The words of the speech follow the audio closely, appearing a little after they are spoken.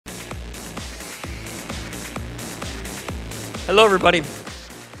Hello, everybody.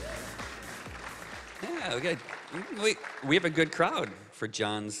 Yeah, we have a good crowd for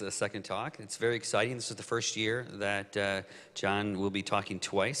John's second talk. It's very exciting. This is the first year that John will be talking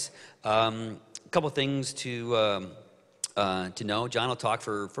twice. A couple things to know. John will talk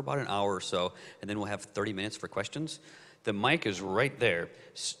for about an hour or so, and then we'll have 30 minutes for questions. The mic is right there.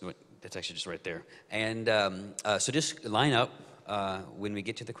 That's actually just right there. And so just line up when we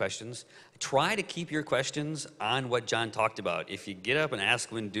get to the questions. Try to keep your questions on what John talked about. If you get up and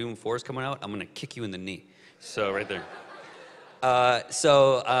ask when Doom 4 is coming out, I'm going to kick you in the knee. So right there.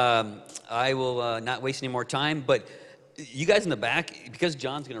 I will not waste any more time, but you guys in the back, because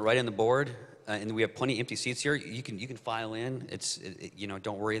John's going to write on the board, and we have plenty of empty seats here, you can file in.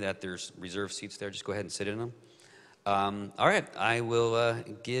 Don't worry that there's reserved seats there. Just go ahead and sit in them. All right, I will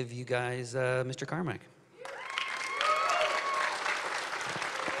give you guys Mr. Carmack.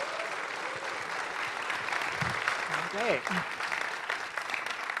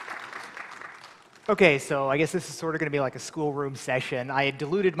 Okay, so I guess this is sort of going to be like a schoolroom session. I had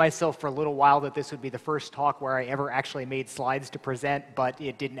deluded myself for a little while that this would be the first talk where I ever actually made slides to present, but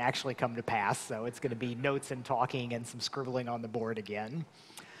it didn't actually come to pass. So it's going to be notes and talking and some scribbling on the board again.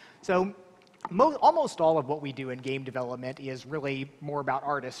 So almost all of what we do in game development is really more about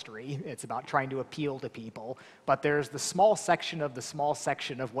artistry. It's about trying to appeal to people. But there's the small section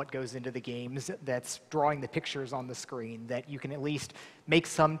of what goes into the games that's drawing the pictures on the screen that you can at least make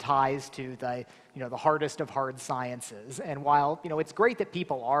some ties to the hardest of hard sciences. And while it's great that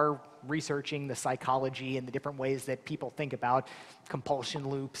people are researching the psychology and the different ways that people think about compulsion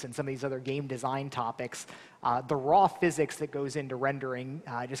loops and some of these other game design topics, the raw physics that goes into rendering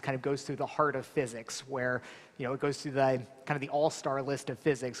just kind of goes through the heart of physics, where it goes through the kind of the all-star list of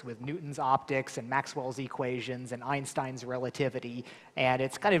physics with Newton's optics and Maxwell's equations and Einstein's relativity. And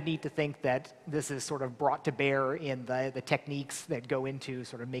it's kind of neat to think that this is sort of brought to bear in the techniques that go into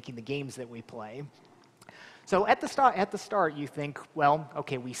sort of making the games that we play. So at the start, you think, well,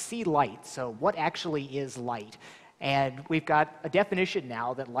 okay, we see light, so what actually is light? And we've got a definition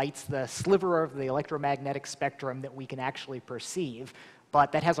now that light's the sliver of the electromagnetic spectrum that we can actually perceive,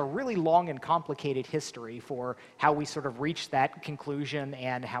 but that has a really long and complicated history for how we sort of reach that conclusion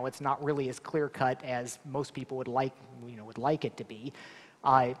and how it's not really as clear-cut as most people would like it to be.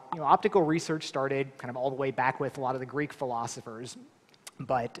 Optical research started kind of all the way back with a lot of the Greek philosophers.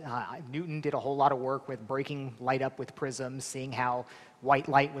 But Newton did a whole lot of work with breaking light up with prisms, seeing how white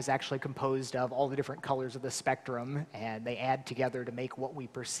light was actually composed of all the different colors of the spectrum, and they add together to make what we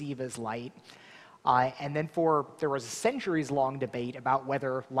perceive as light. And then there was a centuries-long debate about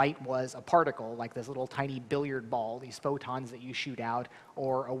whether light was a particle, like this little tiny billiard ball, these photons that you shoot out,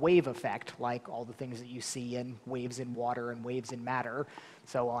 or a wave effect, like all the things that you see in waves in water and waves in matter,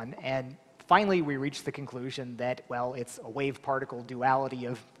 so on. And finally, we reached the conclusion that, well, it's a wave-particle duality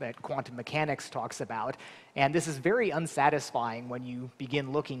that quantum mechanics talks about. And this is very unsatisfying when you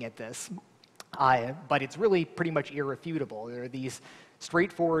begin looking at this. But it's really pretty much irrefutable. There are these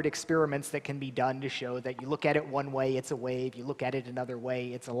straightforward experiments that can be done to show that you look at it one way, it's a wave. You look at it another way,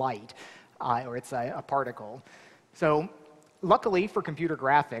 it's a light, or it's a particle. So luckily for computer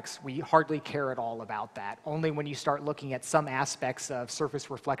graphics, we hardly care at all about that. Only when you start looking at some aspects of surface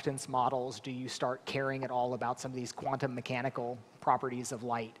reflectance models do you start caring at all about some of these quantum mechanical properties of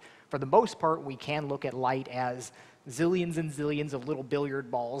light. For the most part, we can look at light as zillions and zillions of little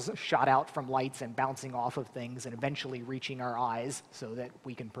billiard balls shot out from lights and bouncing off of things and eventually reaching our eyes so that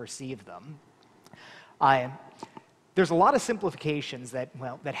we can perceive them. There's a lot of simplifications that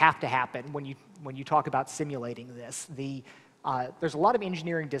have to happen when you talk about simulating this. There's a lot of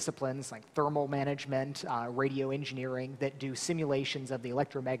engineering disciplines like thermal management, radio engineering that do simulations of the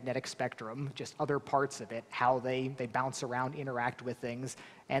electromagnetic spectrum, just other parts of it, how they bounce around, interact with things.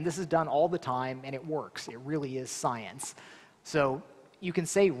 And this is done all the time, and it works. It really is science. So you can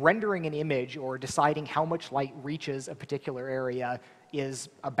say rendering an image or deciding how much light reaches a particular area is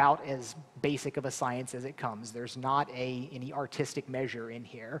about as basic of a science as it comes. There's not any artistic measure in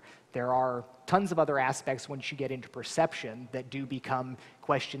here. There are tons of other aspects once you get into perception that do become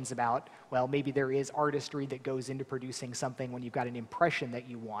questions about, well, maybe there is artistry that goes into producing something when you've got an impression that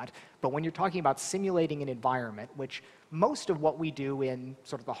you want. But when you're talking about simulating an environment, which most of what we do in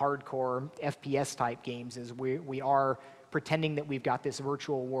sort of the hardcore FPS type games is we are pretending that we've got this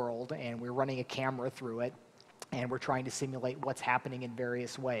virtual world and we're running a camera through it, and we're trying to simulate what's happening in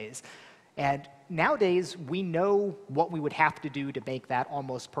various ways. And nowadays, we know what we would have to do to make that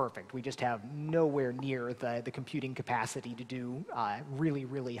almost perfect. We just have nowhere near the computing capacity to do really,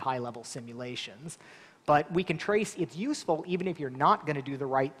 really high-level simulations. But we can trace, it's useful even if you're not going to do the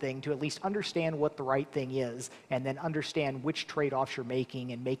right thing to at least understand what the right thing is and then understand which trade-offs you're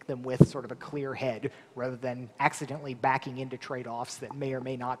making and make them with sort of a clear head rather than accidentally backing into trade-offs that may or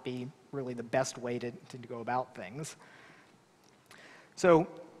may not be really the best way to go about things.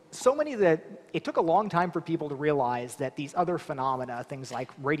 So many that it took a long time for people to realize that these other phenomena, things like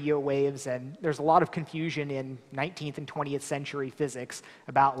radio waves, and there's a lot of confusion in 19th and 20th century physics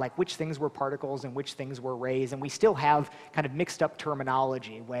about like which things were particles and which things were rays, and we still have kind of mixed up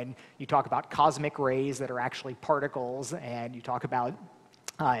terminology when you talk about cosmic rays that are actually particles, and you talk about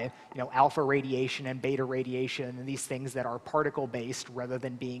alpha radiation and beta radiation and these things that are particle-based rather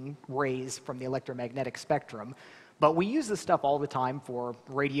than being rays from the electromagnetic spectrum. But we use this stuff all the time for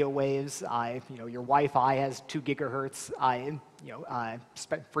radio waves. Your Wi-Fi has 2 gigahertz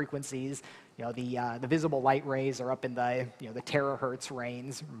frequencies. The visible light rays are up in the terahertz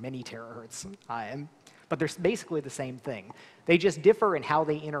range, many terahertz. But they're basically the same thing. They just differ in how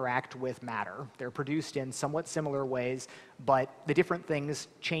they interact with matter. They're produced in somewhat similar ways, but the different things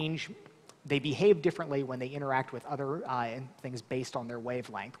change. They behave differently when they interact with other things based on their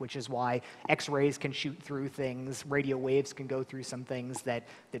wavelength, which is why X-rays can shoot through things, radio waves can go through some things that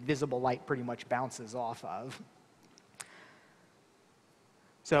visible light pretty much bounces off of.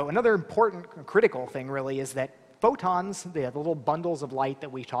 So another important, critical thing really is that photons, the little bundles of light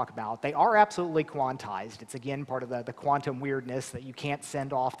that we talk about, they are absolutely quantized. It's again part of the quantum weirdness that you can't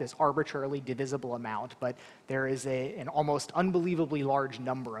send off this arbitrarily divisible amount, but there is an almost unbelievably large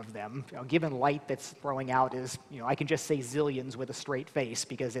number of them. Given light that's throwing out is, I can just say zillions with a straight face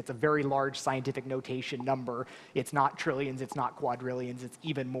because it's a very large scientific notation number. It's not trillions, it's not quadrillions, it's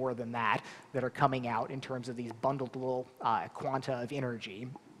even more than that are coming out in terms of these bundled little quanta of energy.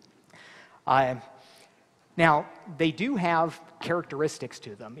 Now, they do have characteristics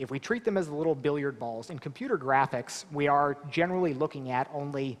to them. If we treat them as little billiard balls, in computer graphics, we are generally looking at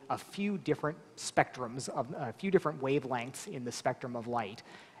only a few different spectrums, a few different wavelengths in the spectrum of light.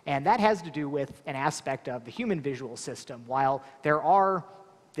 And that has to do with an aspect of the human visual system. While there are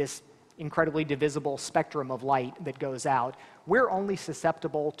this incredibly divisible spectrum of light that goes out, we're only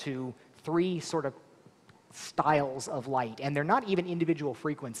susceptible to 3 sort of styles of light, and they're not even individual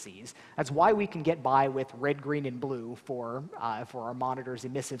frequencies. That's why we can get by with red, green, and blue for our monitor's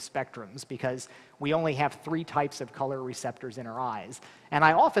emissive spectrums, because we only have 3 types of color receptors in our eyes. And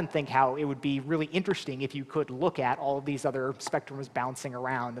I often think how it would be really interesting if you could look at all of these other spectrums bouncing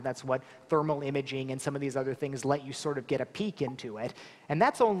around, and that's what thermal imaging and some of these other things let you sort of get a peek into it. And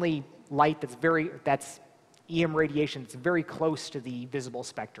that's only light that's EM radiation that's very close to the visible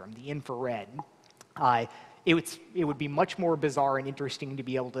spectrum, the infrared. It would be much more bizarre and interesting to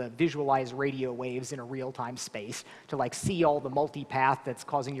be able to visualize radio waves in a real-time space, to like see all the multipath that's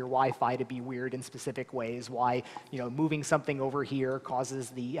causing your Wi-Fi to be weird in specific ways, why moving something over here causes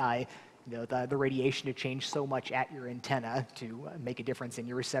the radiation to change so much at your antenna to make a difference in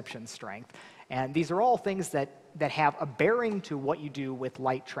your reception strength. And these are all things that have a bearing to what you do with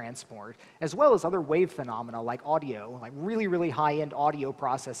light transport, as well as other wave phenomena like audio. Like really, really high-end audio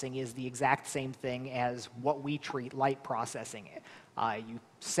processing is the exact same thing as what we treat light processing. You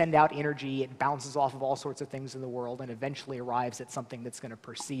send out energy, it bounces off of all sorts of things in the world, and eventually arrives at something that's going to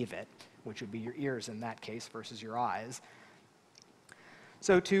perceive it, which would be your ears in that case versus your eyes.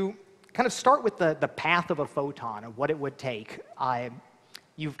 So to kind of start with the path of a photon, of what it would take,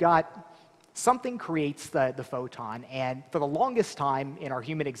 you've got something creates the photon, and for the longest time in our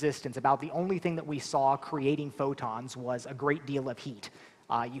human existence, about the only thing that we saw creating photons was a great deal of heat.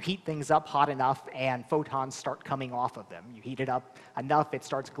 You heat things up hot enough, and photons start coming off of them. You heat it up enough, it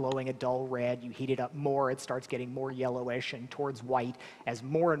starts glowing a dull red. You heat it up more, it starts getting more yellowish and towards white as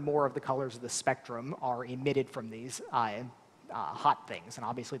more and more of the colors of the spectrum are emitted from these hot things. And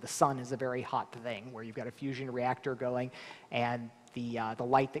obviously the sun is a very hot thing where you've got a fusion reactor going, and the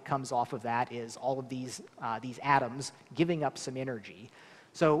light that comes off of that is all of these atoms giving up some energy.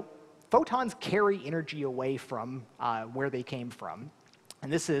 So photons carry energy away from where they came from.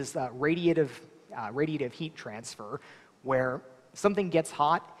 And this is radiative heat transfer, where something gets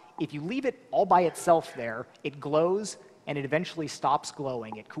hot. If you leave it all by itself there, it glows, and it eventually stops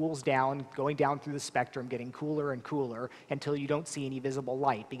glowing. It cools down, going down through the spectrum, getting cooler and cooler until you don't see any visible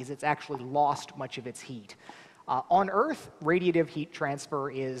light, because it's actually lost much of its heat. On Earth, radiative heat transfer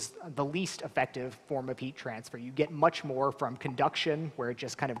is the least effective form of heat transfer. You get much more from conduction, where it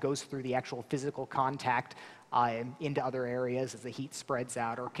just kind of goes through the actual physical contact into other areas as the heat spreads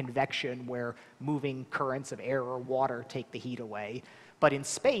out, or convection, where moving currents of air or water take the heat away. But in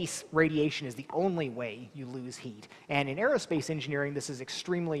space, radiation is the only way you lose heat. And in aerospace engineering, this is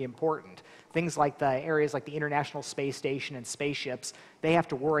extremely important. Things like the areas like the International Space Station and spaceships, they have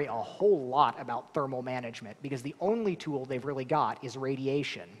to worry a whole lot about thermal management because the only tool they've really got is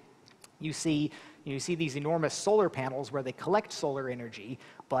radiation. You see these enormous solar panels where they collect solar energy,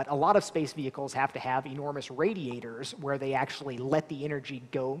 but a lot of space vehicles have to have enormous radiators where they actually let the energy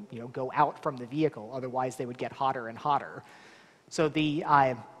go out from the vehicle. Otherwise, they would get hotter and hotter. So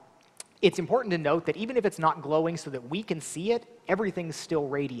it's important to note that even if it's not glowing so that we can see it, everything's still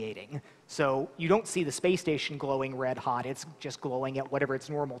radiating. So you don't see the space station glowing red hot. It's just glowing at whatever its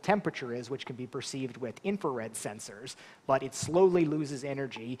normal temperature is, which can be perceived with infrared sensors. But it slowly loses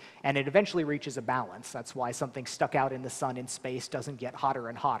energy, and it eventually reaches a balance. That's why something stuck out in the sun in space doesn't get hotter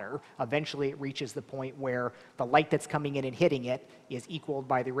and hotter. Eventually, it reaches the point where the light that's coming in and hitting it is equaled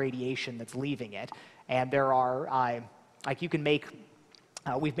by the radiation that's leaving it. And there are, like you can make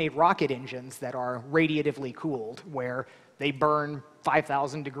we've made rocket engines that are radiatively cooled, where they burn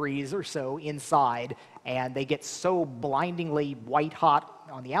 5,000 degrees or so inside, and they get so blindingly white hot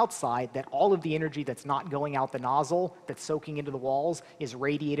on the outside that all of the energy that's not going out the nozzle, that's soaking into the walls, is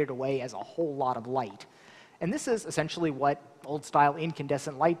radiated away as a whole lot of light. And this is essentially what old-style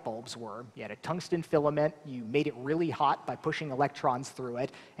incandescent light bulbs were. You had a tungsten filament, you made it really hot by pushing electrons through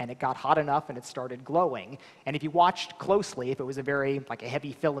it, and it got hot enough and it started glowing. And if you watched closely, if it was a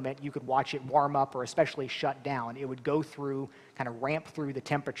heavy filament, you could watch it warm up or especially shut down. It would go through, kind of ramp through the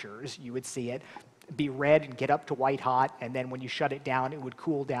temperatures. You would see it be red and get up to white hot, and then when you shut it down, it would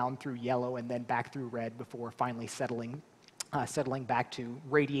cool down through yellow and then back through red before finally settling back to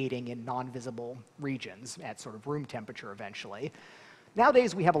radiating in non-visible regions at sort of room temperature eventually.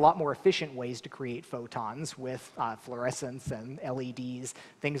 Nowadays, we have a lot more efficient ways to create photons with fluorescence and LEDs,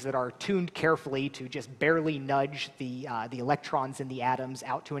 things that are tuned carefully to just barely nudge the electrons in the atoms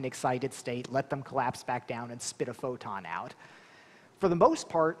out to an excited state, let them collapse back down, and spit a photon out. For the most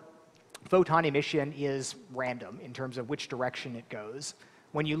part, photon emission is random in terms of which direction it goes.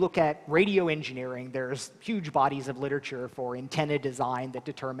 When you look at radio engineering, there's huge bodies of literature for antenna design that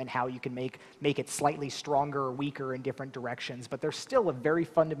determine how you can make it slightly stronger or weaker in different directions, but there's still a very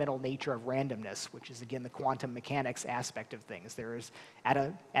fundamental nature of randomness, which is, again, the quantum mechanics aspect of things. There's, at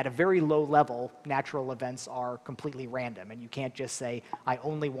a very low level, natural events are completely random, and you can't just say, I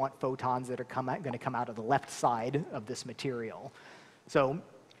only want photons that are going to come out of the left side of this material. So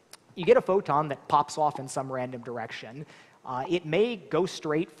you get a photon that pops off in some random direction. It may go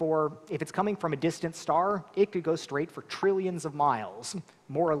straight for, if it's coming from a distant star, it could go straight for trillions of miles,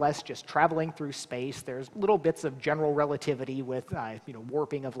 more or less just traveling through space. There's little bits of general relativity with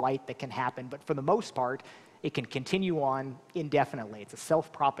warping of light that can happen, but for the most part, it can continue on indefinitely. It's a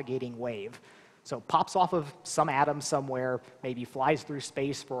self-propagating wave. So it pops off of some atom somewhere, maybe flies through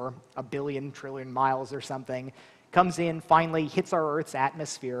space for 1 billion trillion miles or something, comes in, finally hits our Earth's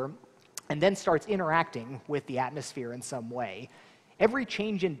atmosphere, and then starts interacting with the atmosphere in some way. Every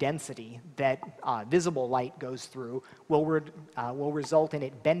change in density that visible light goes through will result in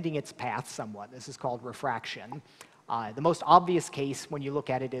it bending its path somewhat. This is called refraction. The most obvious case when you look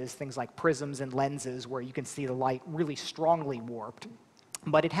at it is things like prisms and lenses, where you can see the light really strongly warped.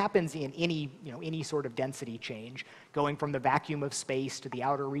 But it happens in any sort of density change, going from the vacuum of space to the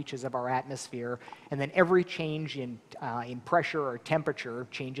outer reaches of our atmosphere, and then every change in pressure or temperature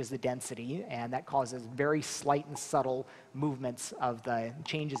changes the density, and that causes very slight and subtle movements of the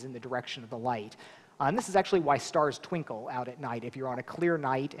changes in the direction of the light. And this is actually why stars twinkle out at night. If you're on a clear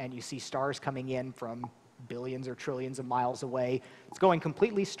night and you see stars coming in from billions or trillions of miles away, it's going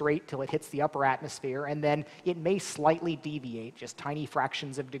completely straight till it hits the upper atmosphere, and then it may slightly deviate, just tiny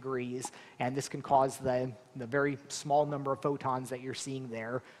fractions of degrees, and this can cause the very small number of photons that you're seeing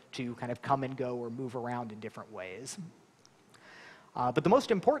there to kind of come and go or move around in different ways. But the most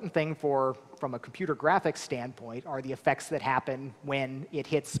important thing from a computer graphics standpoint are the effects that happen when it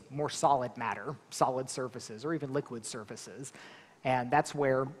hits more solid matter, solid surfaces, or even liquid surfaces. And that's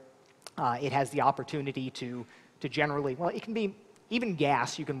where it has the opportunity to generally, well, it can be even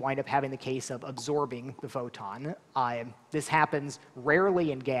gas. You can wind up having the case of absorbing the photon. This happens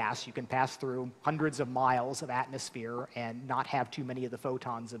rarely in gas. You can pass through hundreds of miles of atmosphere and not have too many of the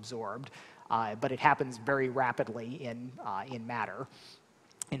photons absorbed. But it happens very rapidly in matter,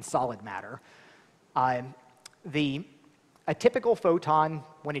 in solid matter. a typical photon,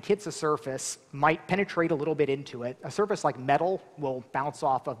 when it hits a surface, might penetrate a little bit into it. A surface like metal will bounce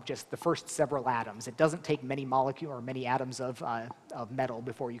off of just the first several atoms. It doesn't take many molecules or many atoms of metal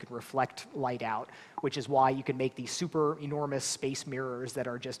before you can reflect light out, which is why you can make these super enormous space mirrors that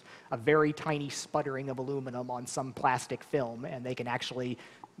are just a very tiny sputtering of aluminum on some plastic film, and they can actually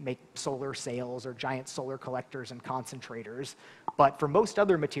make solar sails or giant solar collectors and concentrators. But for most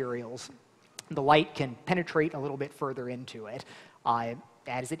other materials, the light can penetrate a little bit further into it.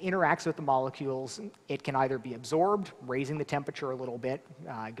 As it interacts with the molecules, it can either be absorbed, raising the temperature a little bit,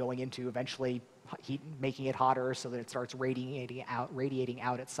 going into eventually making it hotter so that it starts radiating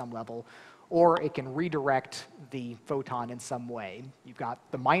out at some level, or it can redirect the photon in some way. You've got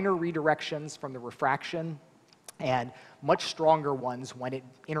the minor redirections from the refraction, and much stronger ones when it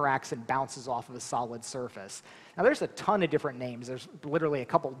interacts and bounces off of a solid surface. Now, there's a ton of different names. There's literally a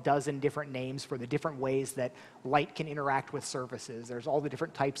couple dozen different names for the different ways that light can interact with surfaces. There's all the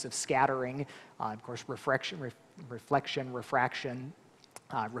different types of scattering, of course, reflection, refraction.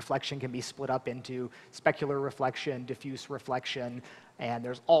 Reflection can be split up into specular reflection, diffuse reflection, and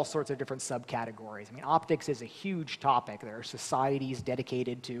there's all sorts of different subcategories. I mean, optics is a huge topic. There are societies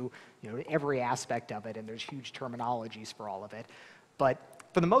dedicated to every aspect of it, and there's huge terminologies for all of it. But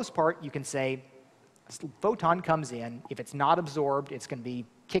for the most part, you can say, photon comes in. If it's not absorbed, it's going to be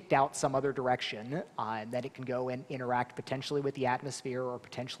kicked out some other direction, and then it can go and interact potentially with the atmosphere or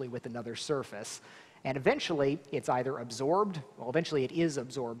potentially with another surface. And eventually, it's either absorbed, well, eventually it is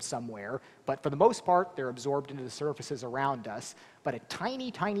absorbed somewhere, but for the most part, they're absorbed into the surfaces around us. But a tiny,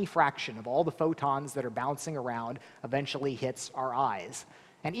 tiny fraction of all the photons that are bouncing around eventually hits our eyes.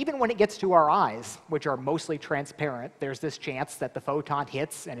 And even when it gets to our eyes, which are mostly transparent, there's this chance that the photon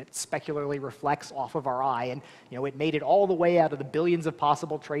hits and it specularly reflects off of our eye. And it made it all the way out of the billions of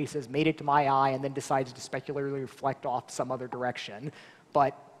possible traces, made it to my eye, and then decides to specularly reflect off some other direction.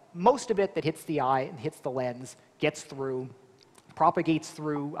 But most of it that hits the eye and hits the lens gets through, propagates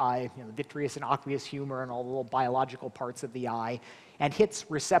through the vitreous and aqueous humor and all the little biological parts of the eye, and hits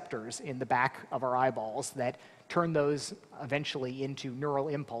receptors in the back of our eyeballs that turn those eventually into neural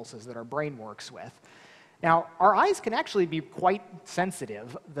impulses that our brain works with. Now, our eyes can actually be quite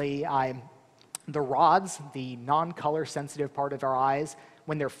sensitive. The rods, the non-color sensitive part of our eyes,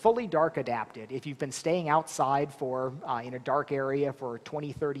 when they're fully dark adapted, if you've been staying outside for in a dark area for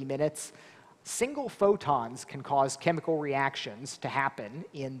 20, 30 minutes, single photons can cause chemical reactions to happen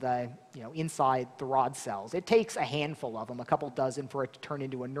in the, inside the rod cells. It takes a handful of them, a couple dozen, for it to turn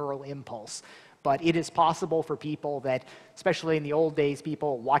into a neural impulse. But it is possible for people that, especially in the old days,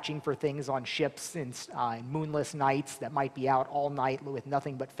 people watching for things on ships in moonless nights that might be out all night with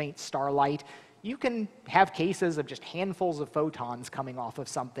nothing but faint starlight, you can have cases of just handfuls of photons coming off of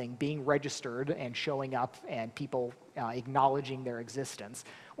something, being registered and showing up, and people acknowledging their existence,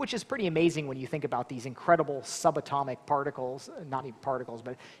 which is pretty amazing when you think about these incredible subatomic particles, not even particles,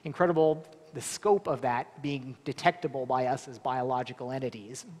 but incredible, the scope of that being detectable by us as biological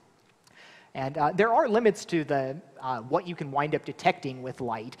entities. And there are limits to what you can wind up detecting with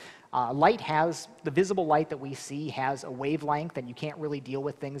light. The visible light that we see has a wavelength, and you can't really deal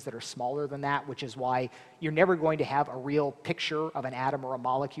with things that are smaller than that, which is why you're never going to have a real picture of an atom or a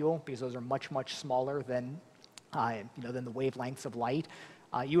molecule, because those are much, much smaller than the wavelengths of light.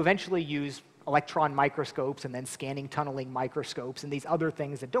 You eventually use electron microscopes and then scanning tunneling microscopes and these other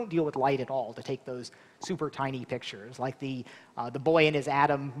things that don't deal with light at all to take those super tiny pictures, like the Boy and His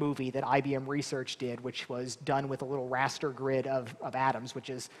Atom movie that IBM Research did, which was done with a little raster grid of atoms, which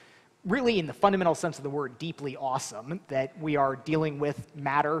is really, in the fundamental sense of the word, deeply awesome, that we are dealing with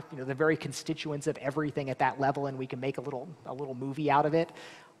matter, the very constituents of everything at that level, and we can make a little movie out of it.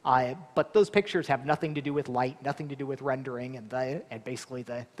 But those pictures have nothing to do with light, nothing to do with rendering, and basically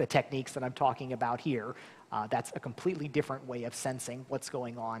the techniques that I'm talking about here. That's a completely different way of sensing what's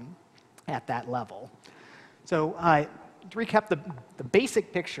going on at that level. So to recap the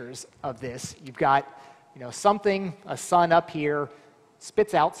basic pictures of this, you've got a sun up here,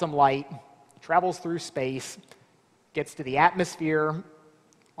 spits out some light, travels through space, gets to the atmosphere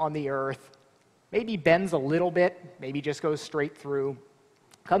on the Earth, maybe bends a little bit, maybe just goes straight through,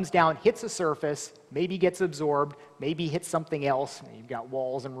 comes down, hits a surface, maybe gets absorbed, maybe hits something else. You've got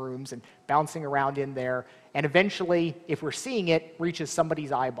walls and rooms and bouncing around in there. And eventually, if we're seeing it, reaches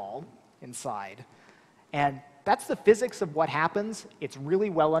somebody's eyeball inside. And that's the physics of what happens. It's really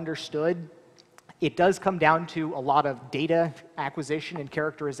well understood. It does come down to a lot of data acquisition and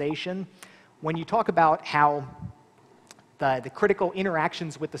characterization. When you talk about how the critical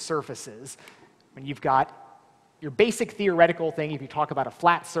interactions with the surfaces, when you've got your basic theoretical thing, if you talk about a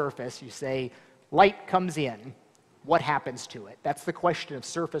flat surface, you say light comes in, what happens to it? That's the question of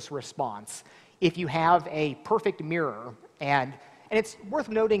surface response. If you have a perfect mirror, and it's worth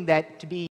noting that to be